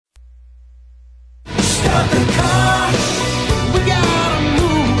Start the car, we gotta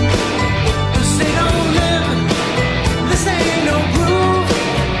move. This ain't no living, this ain't no groove.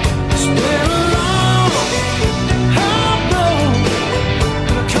 It's been a long, hard road.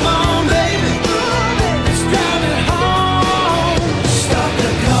 Come on, baby, let's drive it home. Start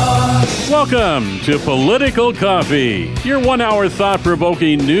the car. Welcome to Political Coffee, your 1 hour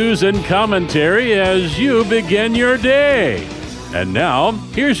thought-provoking news and commentary as you begin your day. And now,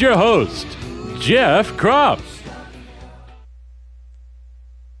 here's your host, Jeff Kropp.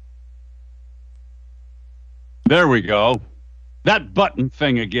 There we go. That button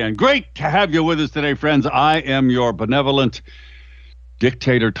thing again. Great to have you with us today, friends. I am your benevolent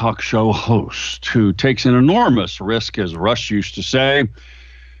dictator talk show host who takes an enormous risk, as Rush used to say,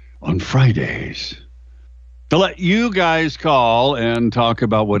 on Fridays to let you guys call and talk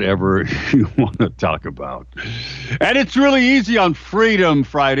about whatever you want to talk about. And it's really easy on Freedom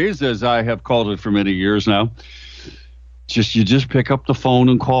Fridays, as I have called it for many years now. You just pick up the phone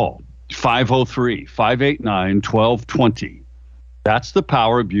and call. 503-589-1220. That's the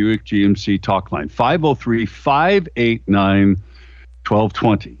Power Buick GMC talk line.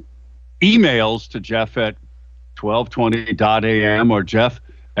 503-589-1220. Emails to Jeff at 1220.am or Jeff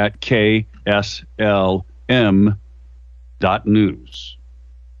at kslm.news.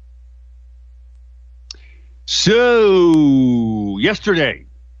 So, yesterday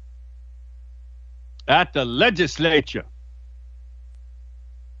at the legislature,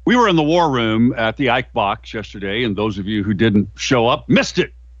 we were in the war room at the Ike Box yesterday, and those of you who didn't show up missed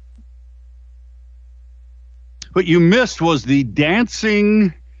it. What you missed was the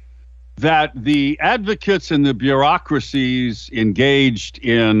dancing that the advocates and the bureaucracies engaged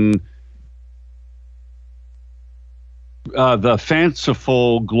in the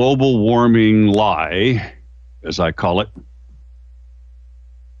fanciful global warming lie, as I call it.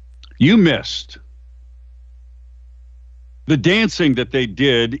 You missed the dancing that they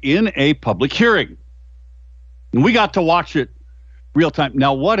did in a public hearing. And we got to watch it real time.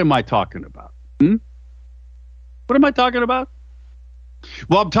 Now, what am I talking about? What am I talking about?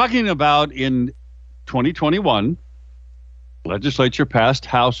 Well, I'm talking about in 2021, legislature passed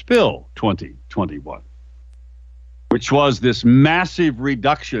House Bill 2021, which was this massive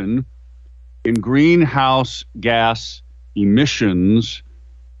reduction in greenhouse gas emissions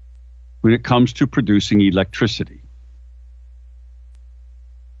when it comes to producing electricity.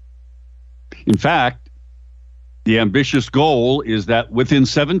 In fact, the ambitious goal is that within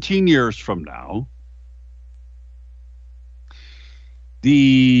 17 years from now,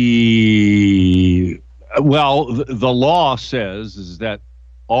 the law says is that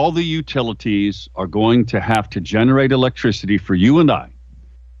all the utilities are going to have to generate electricity for you and I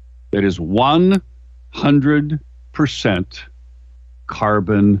that is 100%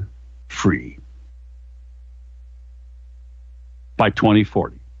 carbon free by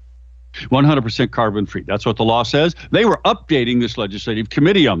 2040. 100% carbon free. That's what the law says. They were updating this legislative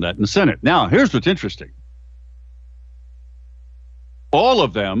committee on that in the Senate. Now, here's what's interesting. All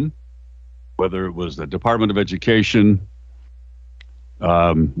of them, whether it was the Department of Education,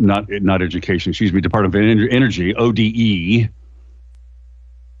 not education, excuse me, Department of Energy, ODE,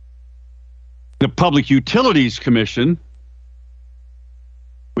 the Public Utilities Commission,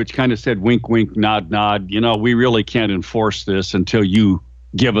 which kind of said wink, wink, nod, nod, we really can't enforce this until you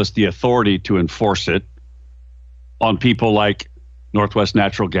give us the authority to enforce it on people like Northwest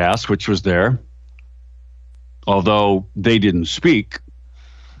Natural Gas, which was there. Although they didn't speak,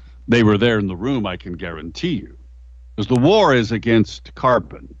 they were there in the room, I can guarantee you. Because the war is against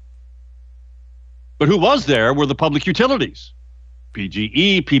carbon. But who was there were the public utilities.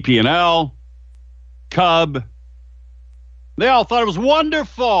 PGE, PP&L, CUB. They all thought it was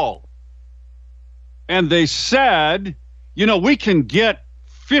wonderful. And they said, we can get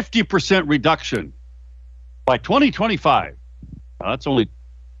 50% reduction by 2025. That's only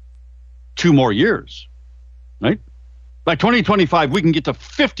 2 more years, right? By 2025, we can get to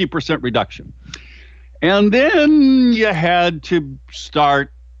 50% reduction. And then you had to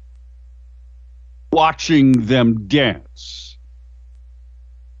start watching them dance.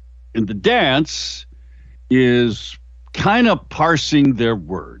 And the dance is kind of parsing their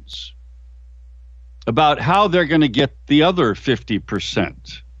words about how they're going to get the other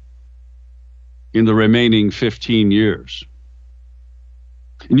 50% in the remaining 15 years.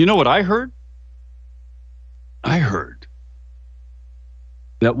 And you know what I heard? I heard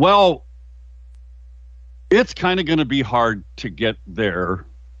that, it's kind of going to be hard to get there,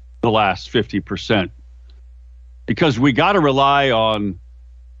 the last 50%, because we got to rely on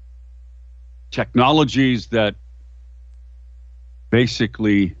technologies that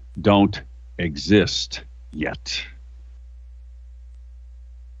basically don't exist yet.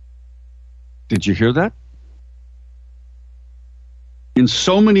 Did you hear that? In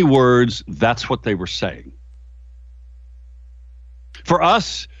so many words, that's what they were saying. For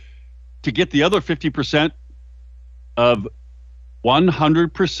us to get the other 50% of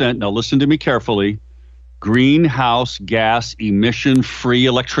 100%, now listen to me carefully, greenhouse gas emission-free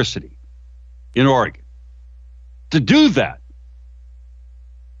electricity in Oregon. To do that,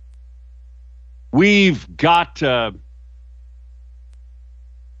 we've got to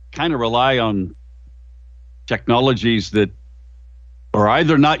kind of rely on technologies that are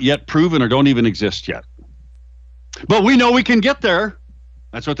either not yet proven or don't even exist yet. But we know we can get there.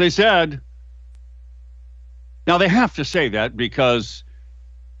 That's what they said. Now, they have to say that because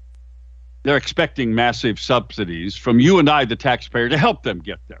they're expecting massive subsidies from you and I, the taxpayer, to help them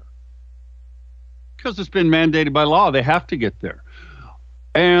get there. Because it's been mandated by law. They have to get there.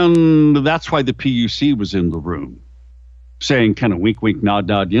 And that's why the PUC was in the room, saying kind of wink, wink, nod,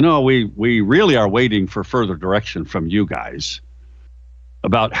 nod. You know, we really are waiting for further direction from you guys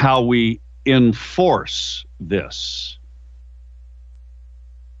about how we enforce this.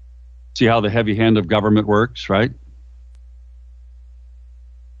 See how the heavy hand of government works, right?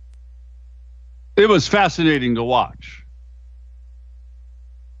 It was fascinating to watch.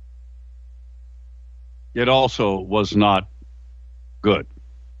 It also was not good.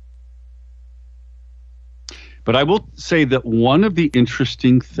 But I will say that one of the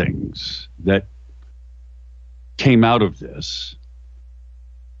interesting things that came out of this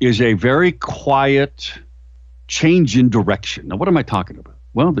is a very quiet change in direction. Now, what am I talking about?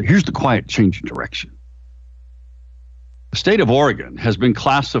 Well, here's the quiet change in direction. The state of Oregon has been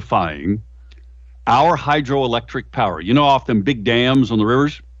classifying our hydroelectric power, you know, off them big dams on the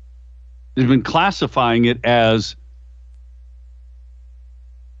rivers, they've been classifying it as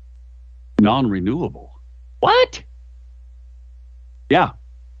non-renewable. What? Yeah.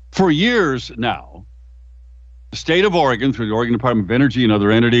 For years now, the state of Oregon, through the Oregon Department of Energy and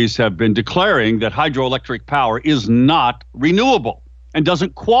other entities, have been declaring that hydroelectric power is not renewable and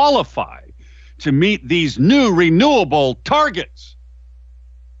doesn't qualify to meet these new renewable targets.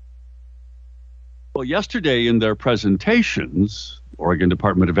 Well, yesterday in their presentations, Oregon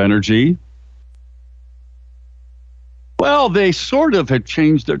Department of Energy, well, they sort of had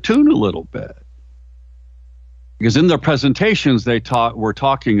changed their tune a little bit. Because in their presentations, they were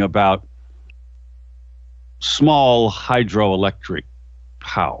talking about small hydroelectric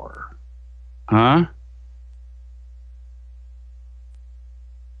power. Huh?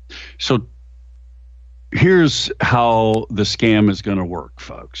 So here's how the scam is going to work,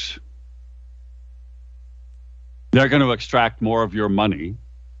 folks. They're going to extract more of your money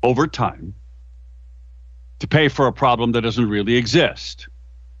over time to pay for a problem that doesn't really exist,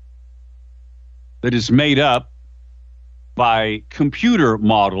 that is made up by computer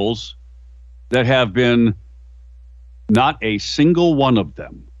models that have been, not a single one of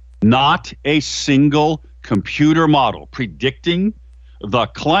them, not a single computer model predicting the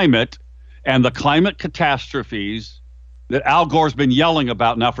climate and the climate catastrophes that Al Gore's been yelling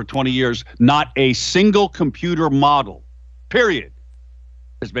about now for 20 years, not a single computer model, period,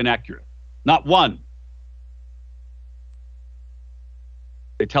 has been accurate. Not one.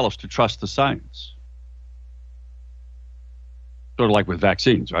 They tell us to trust the science. Sort of like with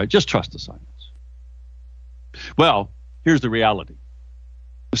vaccines, right? Just trust the science. Well, here's the reality.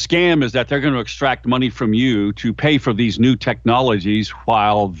 The scam is that they're going to extract money from you to pay for these new technologies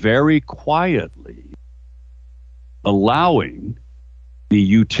while very quietly allowing the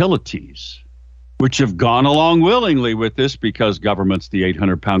utilities, which have gone along willingly with this because government's the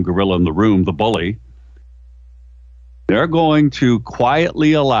 800-pound gorilla in the room, the bully, they're going to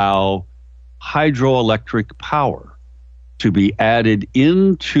quietly allow hydroelectric power to be added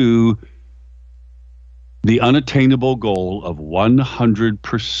into the unattainable goal of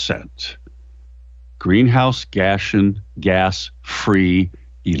 100% greenhouse gas-free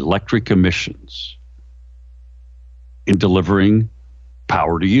electric emissions in delivering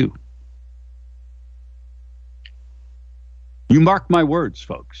power to you. You mark my words,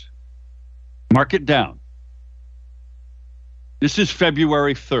 folks. Mark it down. This is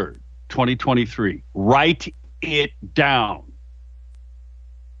February 3rd, 2023. Write it down.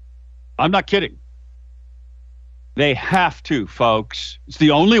 I'm not kidding. They have to, folks. It's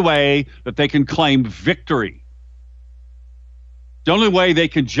the only way that they can claim victory. The only way they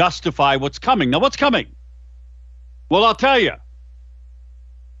can justify what's coming. Now, what's coming? Well, I'll tell you.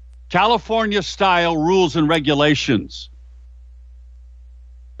 California-style rules and regulations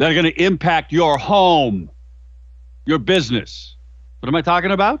that are going to impact your home, your business. What am I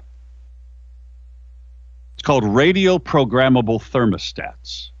talking about? It's called radio programmable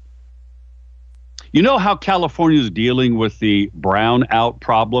thermostats. You know how California is dealing with the brownout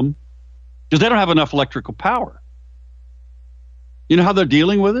problem? Because they don't have enough electrical power. You know how they're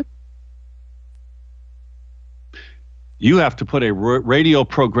dealing with it? You have to put a radio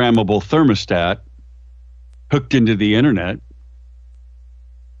programmable thermostat hooked into the internet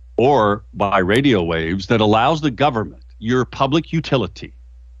or by radio waves that allows the government, your public utility,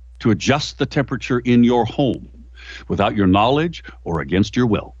 to adjust the temperature in your home without your knowledge or against your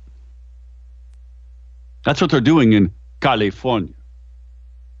will. That's what they're doing in California.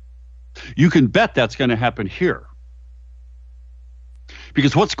 You can bet that's going to happen here.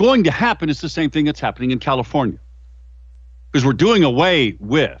 Because what's going to happen is the same thing that's happening in California. Because we're doing away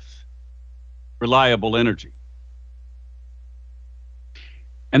with reliable energy.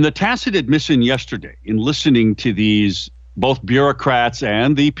 And the tacit admission yesterday in listening to these, both bureaucrats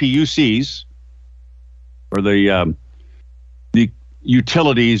and the PUCs, or the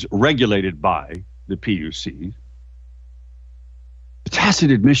utilities regulated by the PUC, the tacit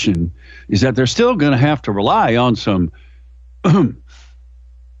admission is that they're still going to have to rely on some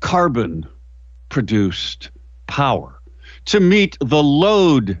carbon-produced power to meet the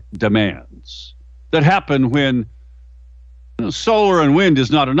load demands that happen when solar and wind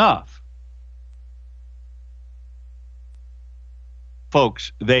is not enough.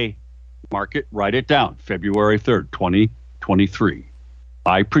 Folks, they mark it, write it down, February 3rd, 2023.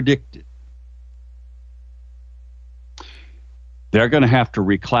 I predicted they're going to have to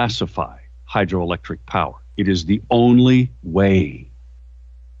reclassify hydroelectric power. It is the only way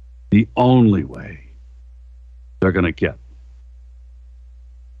they're going to get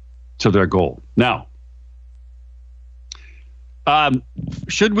to their goal. Now,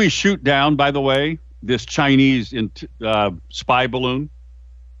 should we shoot down, by the way, this Chinese spy balloon?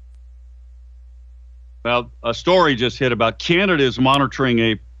 Well, a story just hit about Canada is monitoring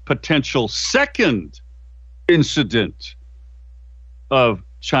a potential second incident of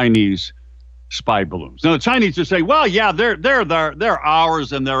Chinese spy balloons. Now, the Chinese are saying, well, yeah, they're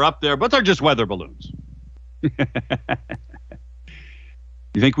ours and they're up there, but they're just weather balloons.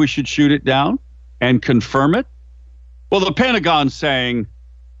 You think we should shoot it down and confirm it? Well, the Pentagon's saying,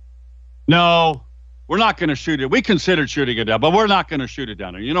 no, we're not going to shoot it. We considered shooting it down, but we're not going to shoot it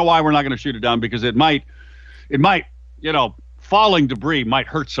down. And you know why we're not going to shoot it down? Because it might, falling debris might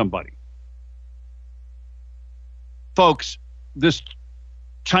hurt somebody. Folks, this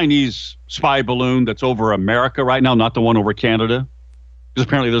Chinese spy balloon that's over America right now, not the one over Canada, because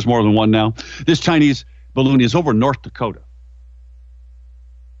apparently there's more than one now. This Chinese balloon is over North Dakota.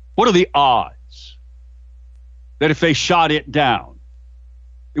 What are the odds that if they shot it down,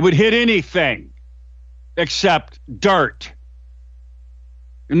 it would hit anything except dirt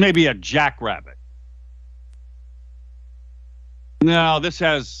and maybe a jackrabbit? Now, this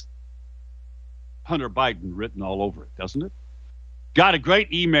has Hunter Biden written all over it, doesn't it? Got a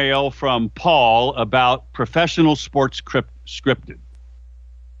great email from Paul about professional sports scripted.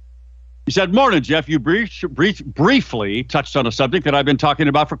 He said, morning, Jeff. You briefly touched on a subject that I've been talking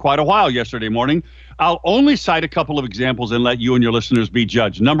about for quite a while yesterday morning. I'll only cite a couple of examples and let you and your listeners be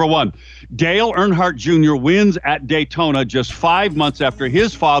judged. Number one, Dale Earnhardt Jr. wins at Daytona just 5 months after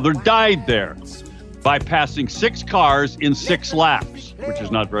his father died there by passing 6 cars in 6 laps, which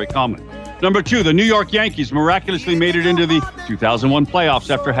is not very common. Number two, the New York Yankees miraculously made it into the 2001 playoffs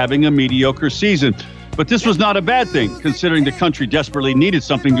after having a mediocre season. But this was not a bad thing, considering the country desperately needed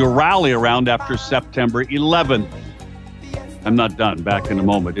something to rally around after September 11th. I'm not done. Back in a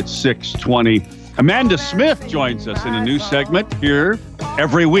moment. It's 6:20. Amanda Smith joins us in a new segment here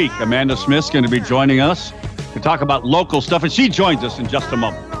every week. Amanda Smith's going to be joining us to talk about local stuff, and she joins us in just a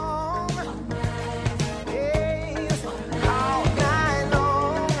moment.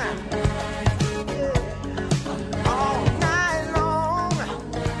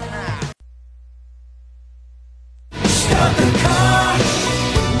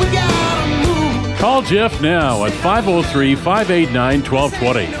 Call Jeff now at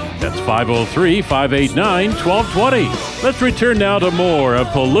 503-589-1220. That's 503-589-1220. Let's return now to more of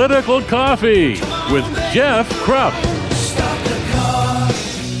Political Coffee with Jeff Krupp.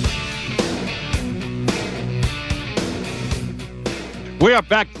 We are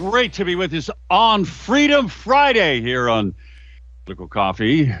back. Great to be with us on Freedom Friday here on Political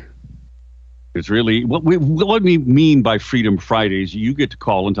Coffee. It's really what we mean by Freedom Fridays. You get to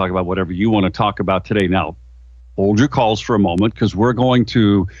call and talk about whatever you want to talk about today. Now, hold your calls for a moment because we're going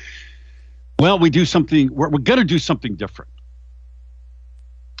to, we do something. We're going to do something different.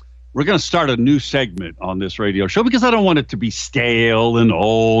 we're going to start a new segment on this radio show because I don't want it to be stale and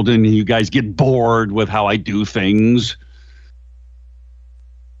old and you guys get bored with how I do things.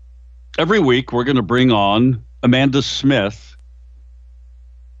 Every week, we're going to bring on Amanda Smith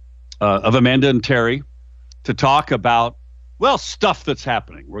of Amanda and Terry to talk about, well, stuff that's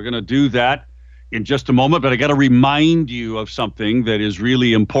happening. We're going to do that in just a moment, but I got to remind you of something that is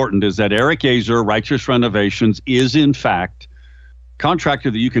really important, is that Eric Azer, Righteous Renovations, is in fact a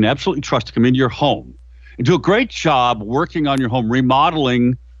contractor that you can absolutely trust to come into your home and do a great job working on your home,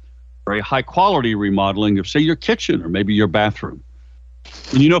 remodeling, very high quality remodeling of, say, your kitchen or maybe your bathroom.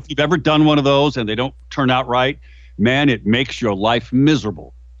 And you know, if you've ever done one of those and they don't turn out right, man, it makes your life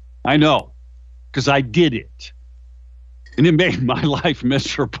miserable. I know, because I did it. And it made my life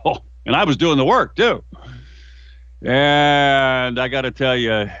miserable. And I was doing the work, too. And I got to tell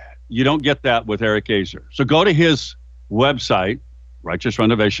you, you don't get that with Eric Azer. So go to his website,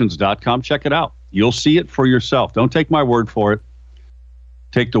 righteousrenovations.com. Check it out. You'll see it for yourself. Don't take my word for it.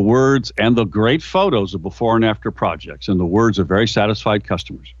 Take the words and the great photos of before and after projects and the words of very satisfied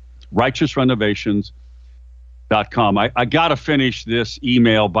customers. righteousrenovations.com. I got to finish this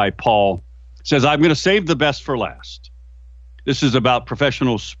email by Paul. It says, I'm going to save the best for last. This is about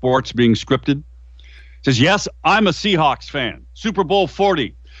professional sports being scripted. It says, yes, I'm a Seahawks fan. Super Bowl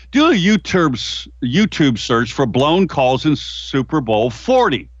 40. Do a YouTube search for blown calls in Super Bowl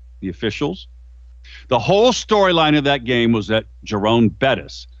 40. The officials. The whole storyline of that game was that Jerome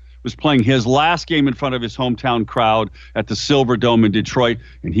Bettis was playing his last game in front of his hometown crowd at the Silver Dome in Detroit,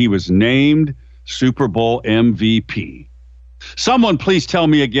 and he was named Super Bowl MVP. Someone please tell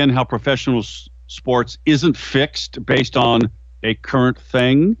me again how professional sports isn't fixed based on a current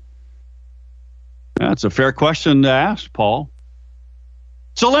thing. That's a fair question to ask, Paul.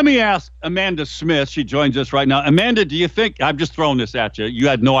 So let me ask Amanda Smith. She joins us right now. Amanda, do you think, I'm just throwing this at you. You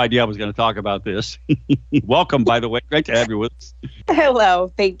had no idea I was going to talk about this. Welcome, by the way. Great to have you with us.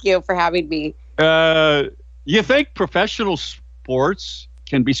 Hello. Thank you for having me. You think professional sports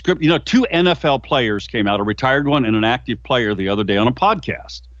can be scripted? You know, 2 NFL players came out, a retired one and an active player, the other day on a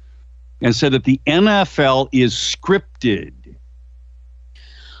podcast, and said that the NFL is scripted.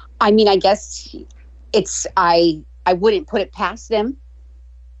 I mean, I guess I wouldn't put it past them.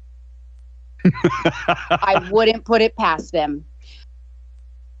 I wouldn't put it past them.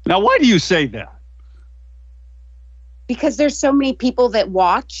 Now, why do you say that? Because there's so many people that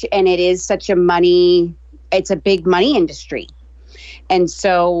watch, and it is it's a big money industry. And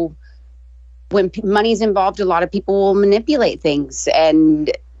so when money's involved, a lot of people will manipulate things,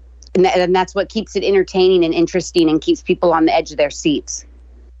 and that's what keeps it entertaining and interesting and keeps people on the edge of their seats.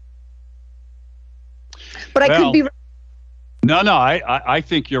 But I could be. No, I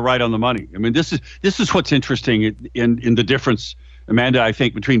think you're right on the money. I mean, this is what's interesting in the difference, Amanda, I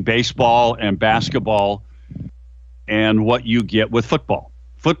think, between baseball and basketball and what you get with football.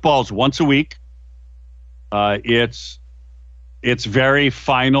 Football's once a week. It's very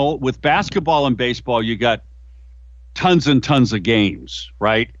final. With basketball and baseball, you got tons and tons of games,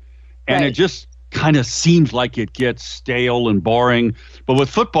 right? And It just kind of seems like it gets stale and boring. But with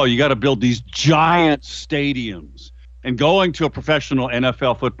football, you got to build these giant stadiums. And going to a professional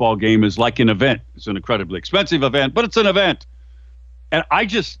NFL football game is like an event. It's an incredibly expensive event, but it's an event. And I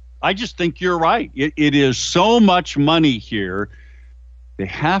just think you're right. It is so much money here. They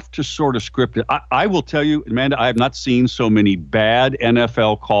have to sort of script it. I will tell you, Amanda, I have not seen so many bad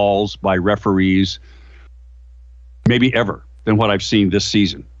NFL calls by referees, maybe ever, than what I've seen this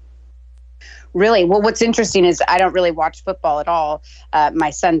season. Really? Well, what's interesting is I don't really watch football at all. My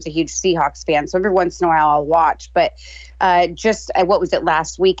son's a huge Seahawks fan, so every once in a while I'll watch. But what was it,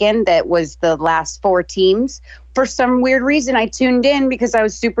 last weekend? That was the last 4 teams. For some weird reason, I tuned in because I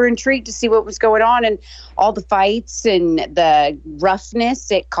was super intrigued to see what was going on, and all the fights and the roughness,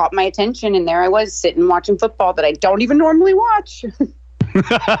 it caught my attention. And there I was sitting watching football that I don't even normally watch.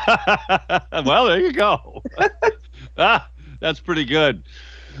 Well, there you go. That's pretty good.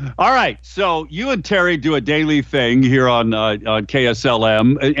 All right, so you and Terry do a daily thing here on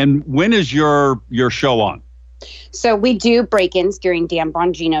KSLM, and when is your show on? So we do break-ins during Dan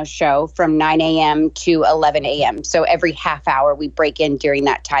Bongino's show from 9 a.m. to 11 a.m. So every half hour we break in during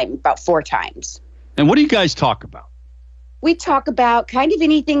that time, about 4 times. And what do you guys talk about? We talk about kind of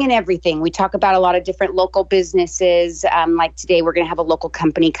anything and everything. We talk about a lot of different local businesses. Like today, we're going to have a local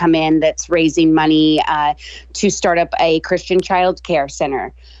company come in that's raising money to start up a Christian child care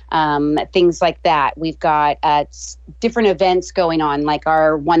center. Things like that. We've got different events going on. Like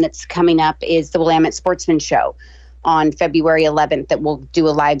our one that's coming up is the Willamette Sportsman Show on February 11th that we'll do a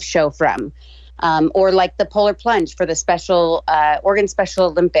live show from. or like the polar plunge for the Oregon Special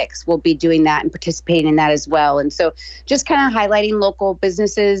Olympics. We'll be doing that and participating in that as well. And so just kind of highlighting local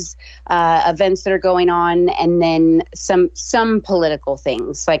businesses, events that are going on, and then some political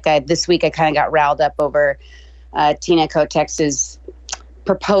things. Like this week, I kind of got riled up over Tina Kotek's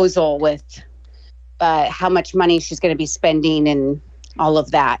proposal with how much money she's going to be spending and all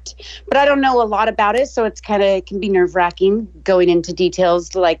of that. But I don't know a lot about it, so it can be nerve-wracking going into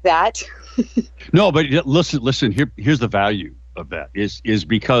details like that. No, but listen. Here's the value of that is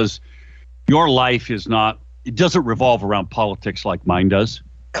because your life it doesn't revolve around politics like mine does.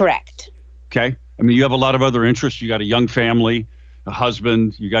 Correct. Okay. I mean, you have a lot of other interests. You got a young family, a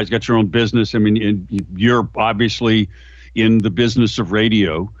husband. You guys got your own business. I mean, and you're obviously in the business of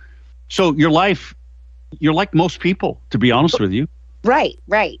radio. So your life, you're like most people, to be honest with you. Right.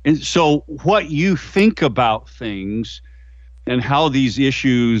 And so what you think about things and how these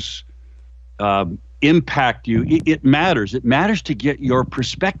issues impact you, it matters. It matters to get your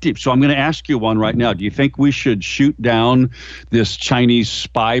perspective. So I'm going to ask you one right now. Do you think we should shoot down this Chinese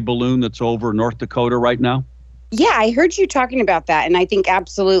spy balloon that's over North Dakota right now? Yeah, I heard you talking about that, and I think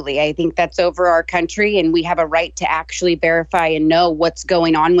absolutely. I think that's over our country, and we have a right to actually verify and know what's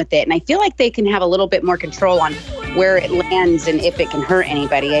going on with it. And I feel like they can have a little bit more control on where it lands and if it can hurt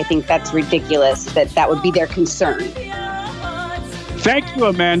anybody. I think that's ridiculous that would be their concern. Thank you,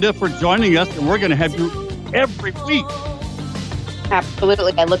 Amanda, for joining us, and we're going to have you every week.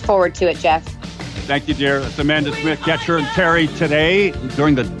 Absolutely. I look forward to it, Jeff. Thank you, dear. That's Amanda Smith, Getcher, and Terry today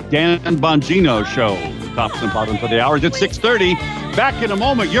during the Dan Bongino Show. Tops and bottoms of the hours at 6:30. Back in a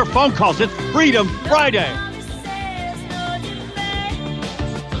moment. Your phone calls. It's Freedom Friday.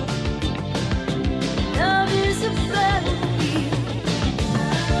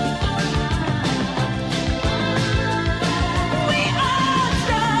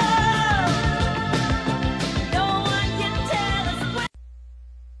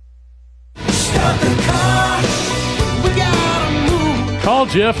 Call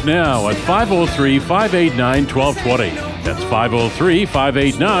Jeff now at 503-589-1220. That's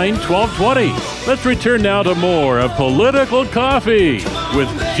 503-589-1220. Let's return now to more of Political Coffee with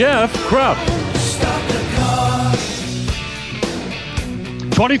Jeff Krupp.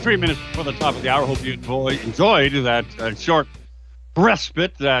 23 minutes before the top of the hour. Hope you enjoyed that short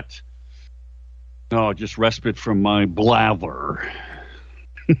respite, just respite from my blather.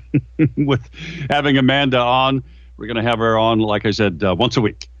 With having Amanda on. We're going to have her on, like I said, once a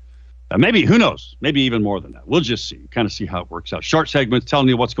week. Maybe, who knows? Maybe even more than that. We'll just kind of see how it works out. Short segments telling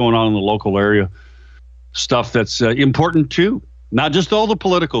you what's going on in the local area. Stuff that's important too. Not just all the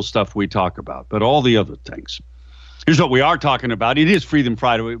political stuff we talk about, but all the other things. Here's what we are talking about. It is Freedom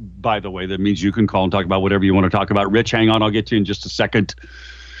Friday, by the way. That means you can call and talk about whatever you want to talk about. Rich, hang on. I'll get to you in just a second.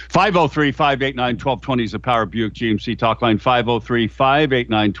 503-589-1220 is the Power Buick GMC talk line.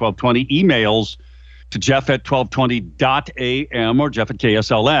 503-589-1220. Emails to Jeff at 1220.am or Jeff at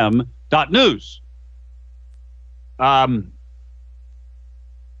KSLM.news.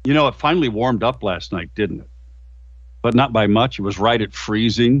 It finally warmed up last night, didn't it? But not by much. It was right at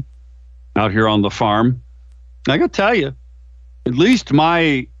freezing out here on the farm. I got to tell you, at least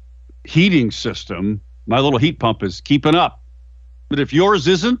my heating system, my little heat pump is keeping up. But if yours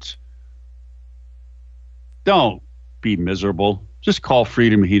isn't, don't be miserable. Just call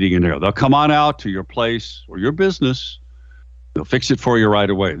Freedom Heating and Air. They'll come on out to your place or your business. They'll fix it for you right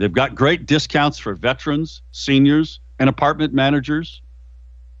away. They've got great discounts for veterans, seniors, and apartment managers.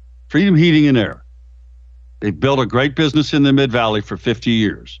 Freedom Heating and Air. They've built a great business in the Mid-Valley for 50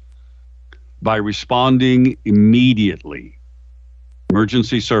 years by responding immediately.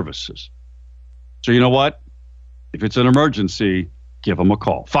 Emergency services. So you know what? If it's an emergency, give them a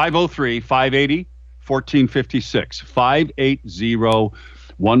call. 503-580-1456.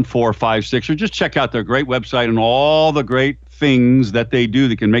 580-1456. Or just check out their great website and all the great things that they do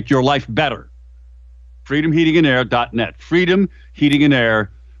that can make your life better. FreedomHeatingandAir.net.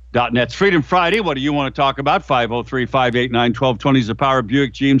 FreedomHeatingandAir.net. It's Freedom Friday. What do you want to talk about? 503-589-1220 is the Power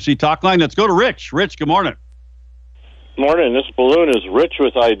Buick GMC talk line. Let's go to Rich. Rich, good morning. Morning. This balloon is rich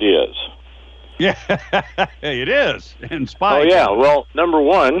with ideas. Yeah, it is. Inspired. Oh, yeah. Well, number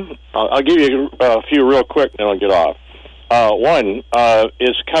one, I'll give you a few real quick, then I'll get off. One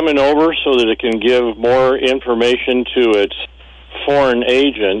is coming over so that it can give more information to its foreign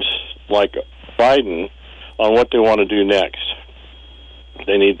agents, like Biden, on what they want to do next.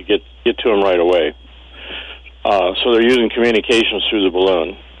 They need to get to them right away. So they're using communications through the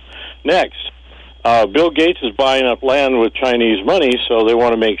balloon. Next, Bill Gates is buying up land with Chinese money, so they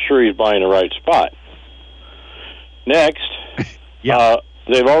want to make sure he's buying the right spot. Next, yeah.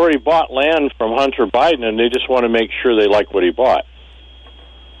 they've already bought land from Hunter Biden, and they just want to make sure they like what he bought.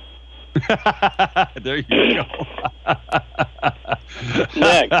 There you go.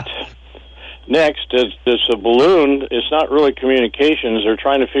 Next, it's a balloon. It's not really communications. They're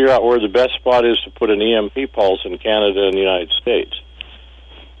trying to figure out where the best spot is to put an EMP pulse in Canada and the United States.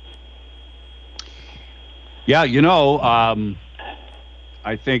 Yeah,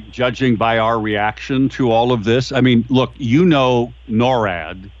 I think judging by our reaction to all of this, I mean, look,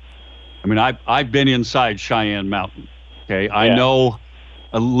 NORAD. I mean, I've been inside Cheyenne Mountain. Okay, I know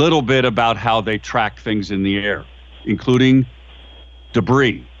a little bit about how they track things in the air, including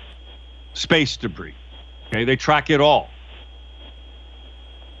debris, space debris. Okay, they track it all.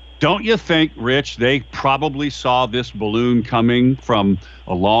 Don't you think, Rich, they probably saw this balloon coming from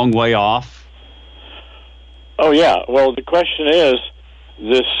a long way off? Oh, yeah. Well, the question is,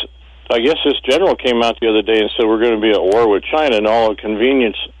 I guess this general came out the other day and said we're going to be at war with China, and all of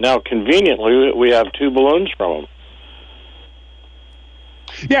convenience. Now, conveniently, we have 2 balloons from them.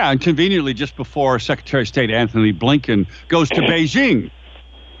 Yeah, and conveniently, just before Secretary of State Anthony Blinken goes to Beijing.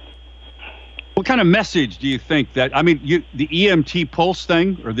 What kind of message do you think that, I mean, the EMT pulse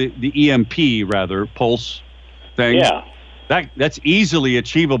thing, or the EMP, rather, pulse thing? Yeah. That's easily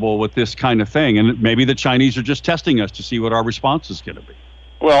achievable with this kind of thing, and maybe the Chinese are just testing us to see what our response is going to be.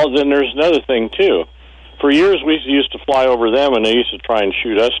 Well, then there's another thing, too. For years, we used to fly over them, and they used to try and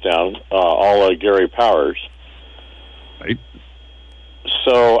shoot us down, all Gary Powers. Right.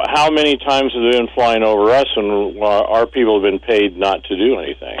 So how many times have they been flying over us, and our people have been paid not to do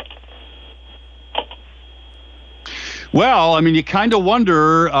anything? Well, I mean, you kind of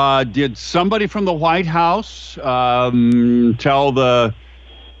wonder, did somebody from the White House tell the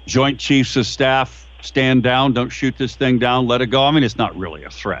Joint Chiefs of Staff, stand down, don't shoot this thing down, let it go? I mean, it's not really a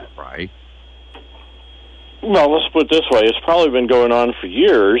threat, right? Well, let's put it this way. It's probably been going on for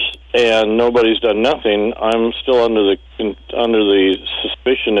years, and nobody's done nothing. I'm still under the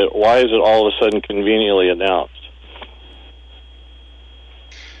suspicion that why is it all of a sudden conveniently announced?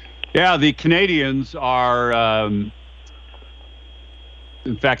 Yeah, the Canadians are...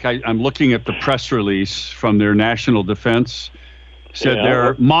 in fact, I'm looking at the press release from their national defense. Said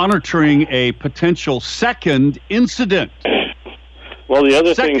they're monitoring a potential second incident. Well, the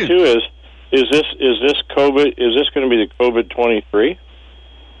other thing too is this COVID? Is this going to be the COVID-23?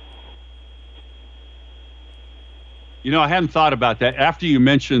 I hadn't thought about that. After you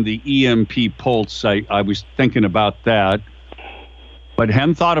mentioned the EMP pulse, I was thinking about that, but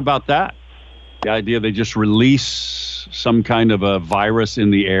hadn't thought about that. The idea they just release some kind of a virus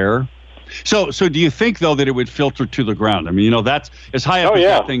in the air. So do you think, though, that it would filter to the ground? I mean, that's as high up as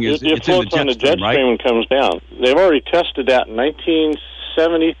that thing is. It floats on the jet stream and comes down. They've already tested that in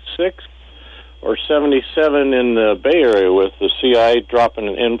 1976 or 77 in the Bay Area with the CIA dropping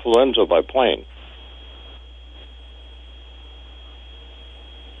an influenza by plane.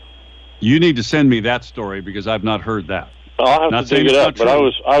 You need to send me that story because I've not heard that. I'll have to dig it up, but I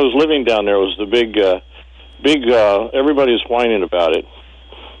was living down there. It was the big, everybody's whining about it.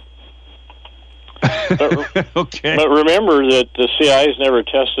 Okay. But remember that the CIA's never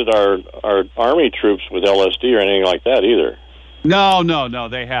tested our Army troops with LSD or anything like that either. No,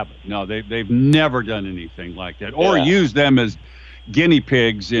 they haven't. No, they've never done anything like that or used them as guinea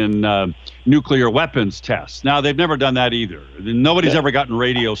pigs in nuclear weapons tests. Now, they've never done that either. Nobody's ever gotten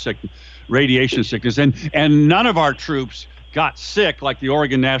radiation sickness, and none of our troops got sick like the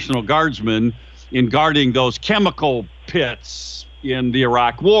Oregon National Guardsmen in guarding those chemical pits in the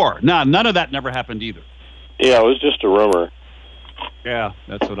Iraq War. Now, none of that never happened either. Yeah, it was just a rumor. Yeah,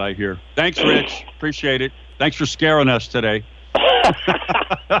 that's what I hear. Thanks, Rich. Appreciate it. Thanks for scaring us today.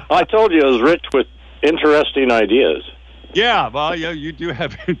 I told you it was rich with interesting ideas. Yeah, well, you do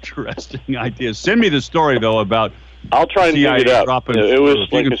have interesting ideas. Send me the story, though, about I'll try and dig it up. It was,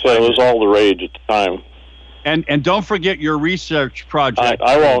 like I said, it was all the rage at the time. And don't forget your research project.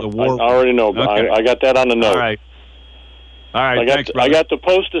 I won't. I already know. Okay. I got that on the note. All right. Thanks, brother. I got to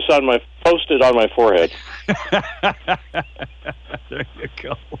post it on my forehead. There you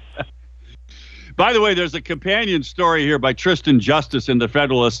go. By the way, there's a companion story here by Tristan Justice in the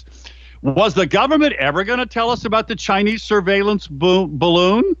Federalist. Was the government ever going to tell us about the Chinese surveillance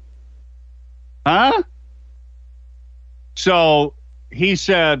balloon? Huh? So he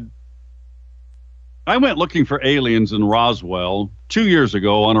said, I went looking for aliens in Roswell 2 years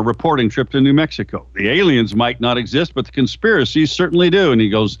ago on a reporting trip to New Mexico. The aliens might not exist, but the conspiracies certainly do. And he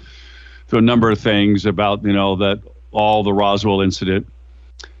goes through a number of things about, that all the Roswell incident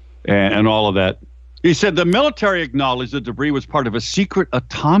and all of that. He said the military acknowledged the debris was part of a secret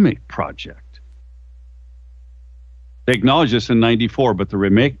atomic project. They acknowledged this in 94, but the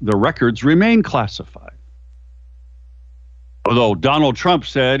records remain classified. Although Donald Trump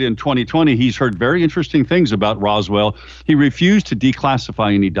said in 2020 he's heard very interesting things about Roswell, he refused to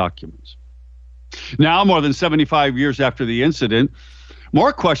declassify any documents. Now, more than 75 years after the incident,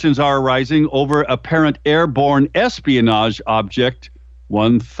 more questions are arising over apparent airborne espionage object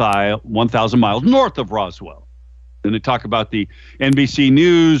 1,000 miles north of Roswell. And they talk about the NBC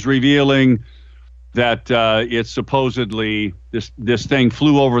News revealing that it's supposedly this thing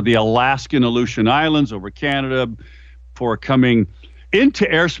flew over the Alaskan Aleutian Islands, over Canada, for coming into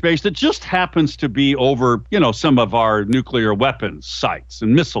airspace that just happens to be over, some of our nuclear weapons sites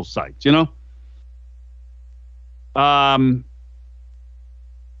and missile sites,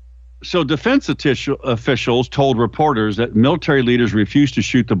 So defense officials told reporters that military leaders refused to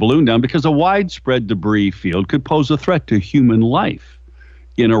shoot the balloon down because a widespread debris field could pose a threat to human life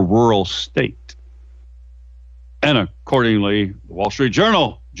in a rural state. And accordingly, the Wall Street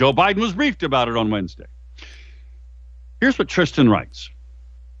Journal, Joe Biden was briefed about it on Wednesday. Here's what Tristan writes.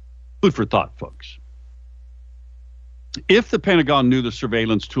 Food for thought, folks. If the Pentagon knew the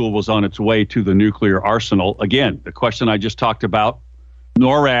surveillance tool was on its way to the nuclear arsenal, again, the question I just talked about,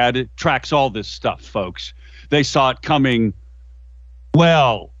 NORAD tracks all this stuff, folks. They saw it coming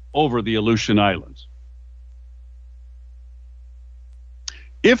well over the Aleutian Islands.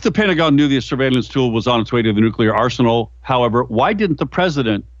 If the Pentagon knew the surveillance tool was on its way to the nuclear arsenal, however, why didn't the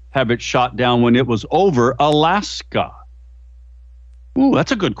president have it shot down when it was over Alaska? Ooh,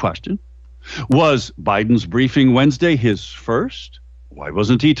 that's a good question. Was Biden's briefing Wednesday his first? Why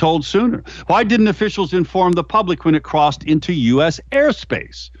wasn't he told sooner? Why didn't officials inform the public when it crossed into U.S.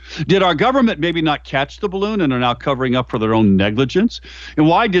 airspace? Did our government maybe not catch the balloon and are now covering up for their own negligence? And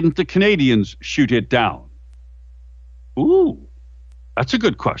why didn't the Canadians shoot it down? Ooh, that's a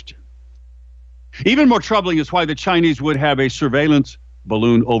good question. Even more troubling is why the Chinese would have a surveillance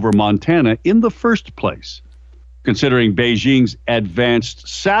balloon over Montana in the first place, considering Beijing's advanced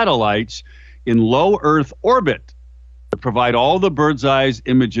satellites in low Earth orbit to provide all the bird's eye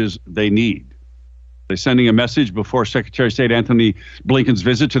images they need. They're sending a message before Secretary of State Antony Blinken's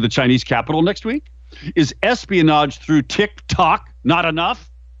visit to the Chinese capital next week. Is espionage through TikTok not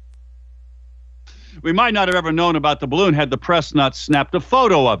enough? We might not have ever known about the balloon had the press not snapped a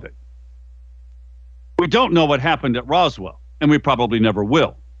photo of it. We don't know what happened at Roswell, and we probably never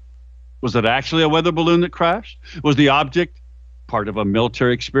will. Was it actually a weather balloon that crashed? Was the object part of a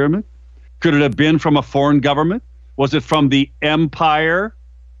military experiment? Could it have been from a foreign government? Was it from the Empire?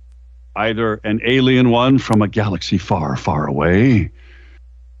 Either an alien one from a galaxy far, far away,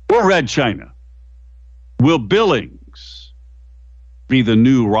 or Red China? Will Billings be the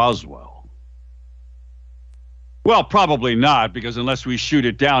new Roswell? Well, probably not, because unless we shoot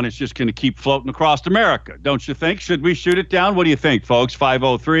it down, it's just going to keep floating across America, don't you think? Should we shoot it down? What do you think, folks?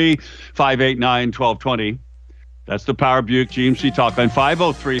 503-589-1220. That's the Power Buick GMC talk line,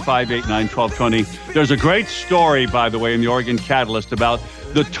 503-589-1220. There's a great story, by the way, in the Oregon Catalyst about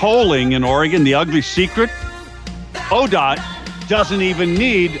the tolling in Oregon, the ugly secret. ODOT doesn't even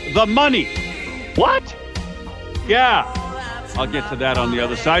need the money. What? Yeah. I'll get to that on the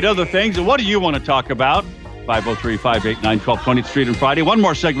other side. Other things, and what do you want to talk about? 503-589-1220, Street and Friday. One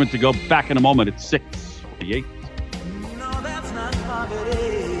more segment to go. Back in a moment at 6:48. No, that's not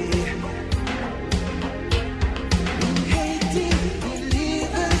poverty. Hating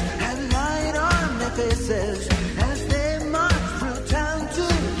believers have light on their faces as they march through town to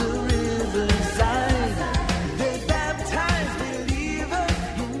the riverside. They baptize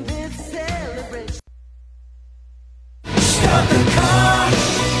believers in this celebration. Stop the car.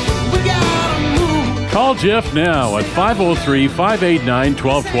 We gotta move. Call Jeff now at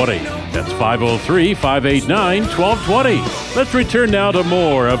 503-589-1220. That's 503-589-1220. Let's return now to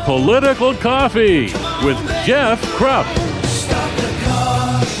more of Political Coffee with Jeff Krupp. Stop the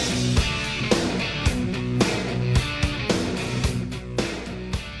car.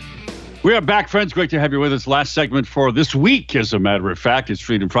 We are back, friends. Great to have you with us. Last segment for this week, as a matter of fact. It's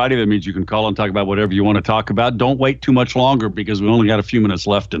Freedom Friday. That means you can call and talk about whatever you want to talk about. Don't wait too much longer because we only got a few minutes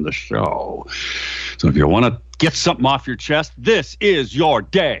left in the show. So if you want to get something off your chest, this is your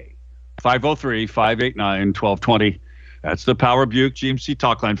day. 503-589-1220. That's the Power Buick GMC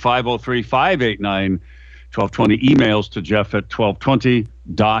talk line, 503-589-1220. Emails to Jeff at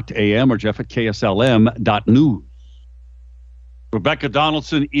 1220.am or Jeff at KSLM.news. Rebecca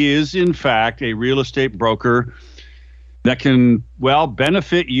Donaldson is, in fact, a real estate broker that can, well,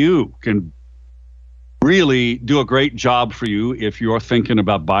 benefit you, can really do a great job for you if you're thinking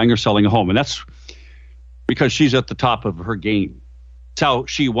about buying or selling a home. And that's because she's at the top of her game. That's how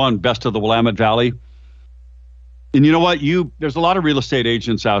she won Best of the Willamette Valley. And you know what? There's a lot of real estate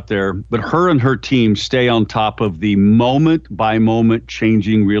agents out there, but her and her team stay on top of the moment by moment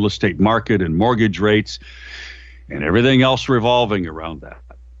changing real estate market and mortgage rates and everything else revolving around that.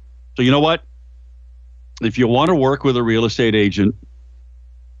 So you know what? If you want to work with a real estate agent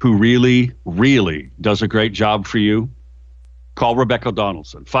who really, really does a great job for you, call Rebecca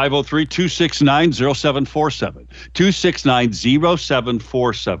Donaldson, 503-269-0747,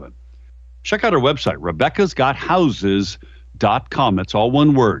 269-0747. Check out our website, RebeccasGotHouses.com. That's all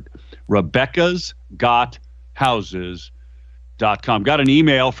one word, RebeccasGotHouses.com. Got an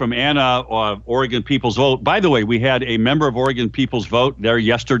email from Anna of Oregon People's Vote. By the way, we had a member of Oregon People's Vote there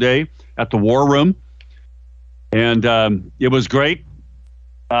yesterday at the War Room, and it was great.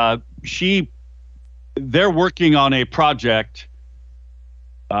 They're working on a project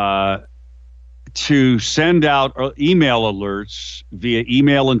to send out email alerts via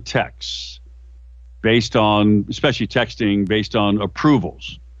email and text based on, especially texting, based on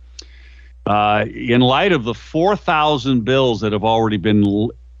approvals. In light of the 4,000 bills that have already been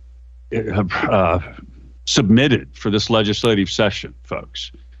submitted for this legislative session,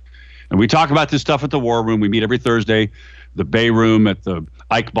 folks. And we talk about this stuff at the War Room. We meet every Thursday, the Bay Room at the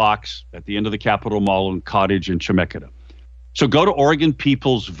Ike Box at the end of the Capitol Mall and Cottage in Chemeketa. So go to Oregon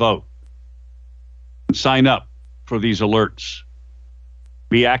People's Vote and sign up for these alerts.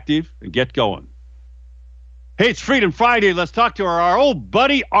 Be active and get going. Hey, it's Freedom Friday. Let's talk to our old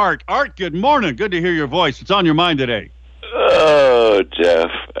buddy, Art. Art, good morning. Good to hear your voice. What's on your mind today? Oh, Jeff.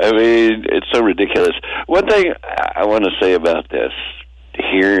 I mean, it's so ridiculous. One thing I want to say about this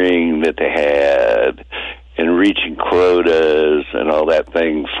hearing that they had and reaching quotas and all that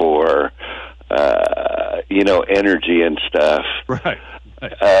thing for, energy and stuff. Right.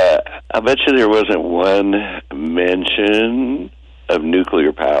 I bet you there wasn't one mention of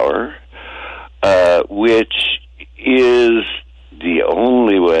nuclear power, which is the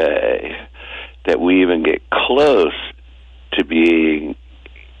only way that we even get close to being,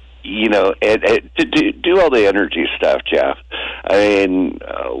 to do all the energy stuff, Jeff. I mean,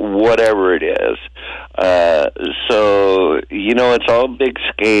 whatever it is. So, it's all a big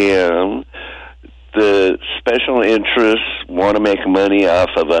scam. The special interests want to make money off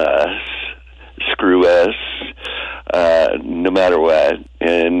of us, screw us, no matter what.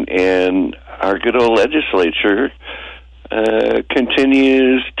 And our good old legislature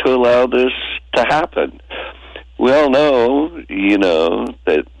continues to allow this to happen. We all know,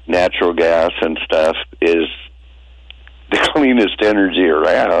 that natural gas and stuff is the cleanest energy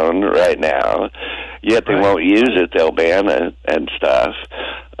around right now, yet they won't use it. They'll ban it and stuff.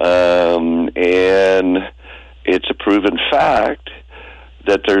 And it's a proven fact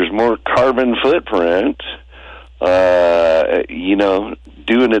that there's more carbon footprint,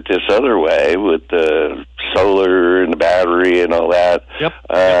 doing it this other way with the solar and the battery and all that. Yep.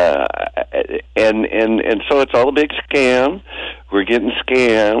 And so it's all a big scam. We're getting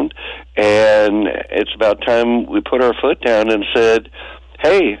scammed, and it's about time we put our foot down and said,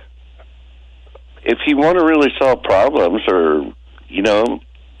 hey, if you want to really solve problems or,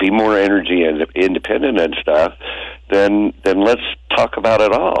 be more energy independent and stuff, then let's talk about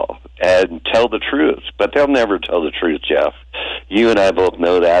it all and tell the truth. But they'll never tell the truth, Jeff. You and I both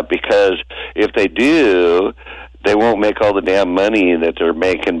know that, because if they do, they won't make all the damn money that they're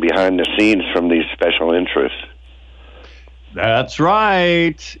making behind the scenes from these special interests. That's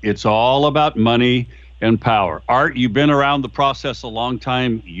right. It's all about money and power. Art, you've been around the process a long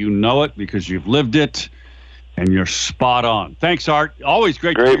time. You know it because you've lived it, and you're spot on. Thanks, Art. Always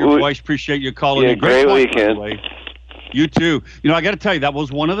great to hear your voice. Appreciate you calling in. Great weekend. By the way. You too. I got to tell you, that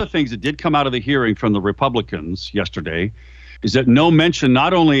was one of the things that did come out of the hearing from the Republicans yesterday, is that no mention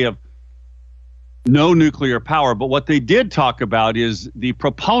not only of no nuclear power, but what they did talk about is the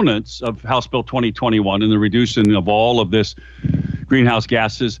proponents of House Bill 2021 and the reducing of all of this greenhouse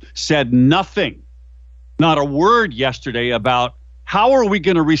gases said nothing, not a word yesterday about how are we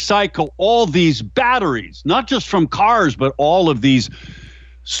going to recycle all these batteries, not just from cars, but all of these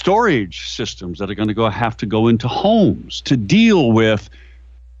storage systems that are going to have to go into homes to deal with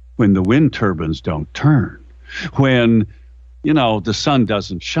when the wind turbines don't turn, when, the sun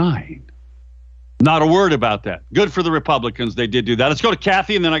doesn't shine. Not a word about that. Good for the Republicans. They did do that. Let's go to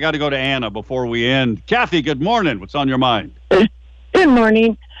Kathy, and then I got to go to Anna before we end. Kathy, good morning. What's on your mind? Good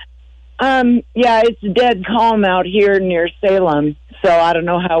morning. It's dead calm out here near Salem, so I don't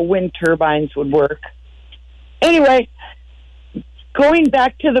know how wind turbines would work. Anyway, going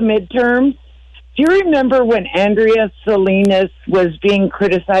back to the midterms, do you remember when Andrea Salinas was being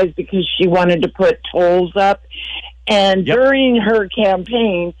criticized because she wanted to put tolls up? And Yep. during her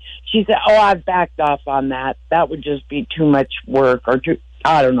campaign, she said, "Oh, I've backed off on that. That would just be too much work, or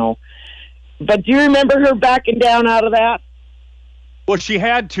I don't know." But do you remember her backing down out of that? Well, she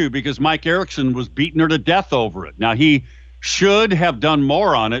had to because Mike Erickson was beating her to death over it. Now, he should have done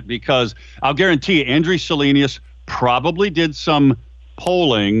more on it because I'll guarantee you, Andrew Selenius probably did some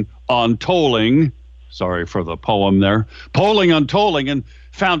polling on tolling. Sorry for the poem there. Polling on tolling, and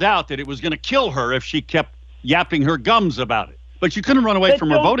found out that it was going to kill her if she kept yapping her gums about it. But you couldn't run away But from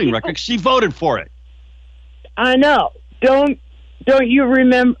her don't voting people- record. She voted for it. I know. Don't you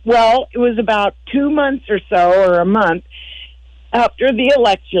remember? Well, it was about 2 months or so, or a month after the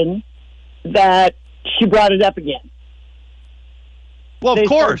election, that she brought it up again. Well, They of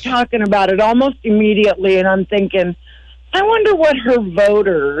course. started talking about it almost immediately, and I'm thinking, I wonder what her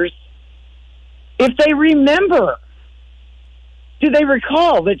voters, if they remember, do they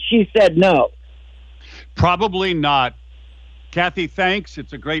recall that she said no? Probably not. Kathy, thanks.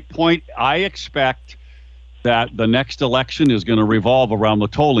 It's a great point. I expect that the next election is going to revolve around the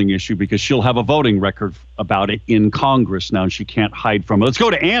tolling issue because she'll have a voting record about it in Congress now, and she can't hide from it. Let's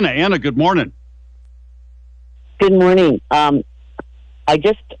go to Anna. Anna, good morning. Good morning. I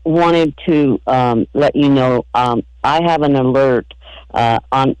just wanted to let you know I have an alert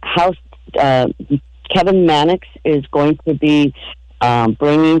on House. Kevin Mannix is going to be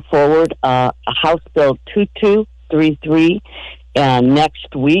bringing forward House Bill 2233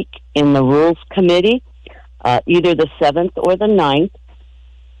 next week in the Rules Committee, either the 7th or the 9th.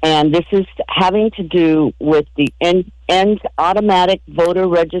 And this is having to do with the ends automatic voter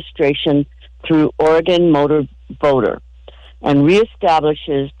registration through Oregon Motor Voter, and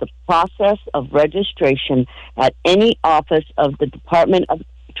reestablishes the process of registration at any office of the Department of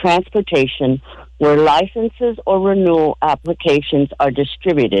Transportation where licenses or renewal applications are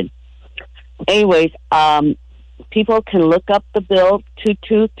distributed. Anyways, people can look up the bill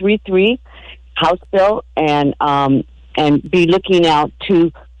 2233 House bill and be looking out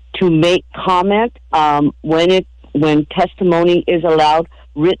to make comment when testimony is allowed,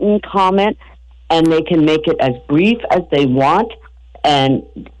 written comment, and they can make it as brief as they want, and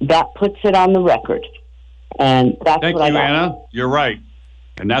that puts it on the record. And that's Thank what you, I got. Anna. You're right.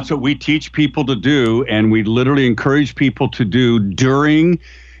 And that's what we teach people to do, and we literally encourage people to do during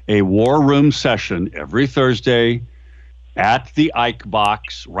a war room session every Thursday at the Ike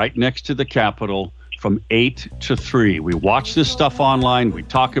Box right next to the Capitol from 8 to 3. We watch this stuff online. We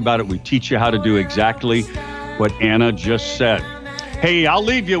talk about it. We teach you how to do exactly what Anna just said. Hey, I'll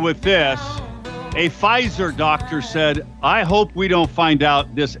leave you with this. A Pfizer doctor said, I hope we don't find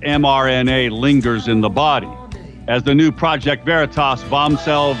out this mRNA lingers in the body. As the new Project Veritas bomb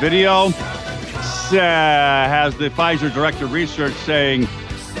cell video has the Pfizer director of research saying,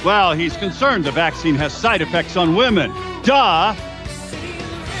 well, he's concerned the vaccine has side effects on women. Duh!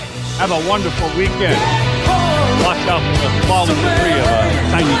 Have a wonderful weekend. Watch out for the falling debris of a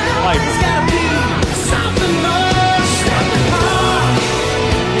tiny sliver. Something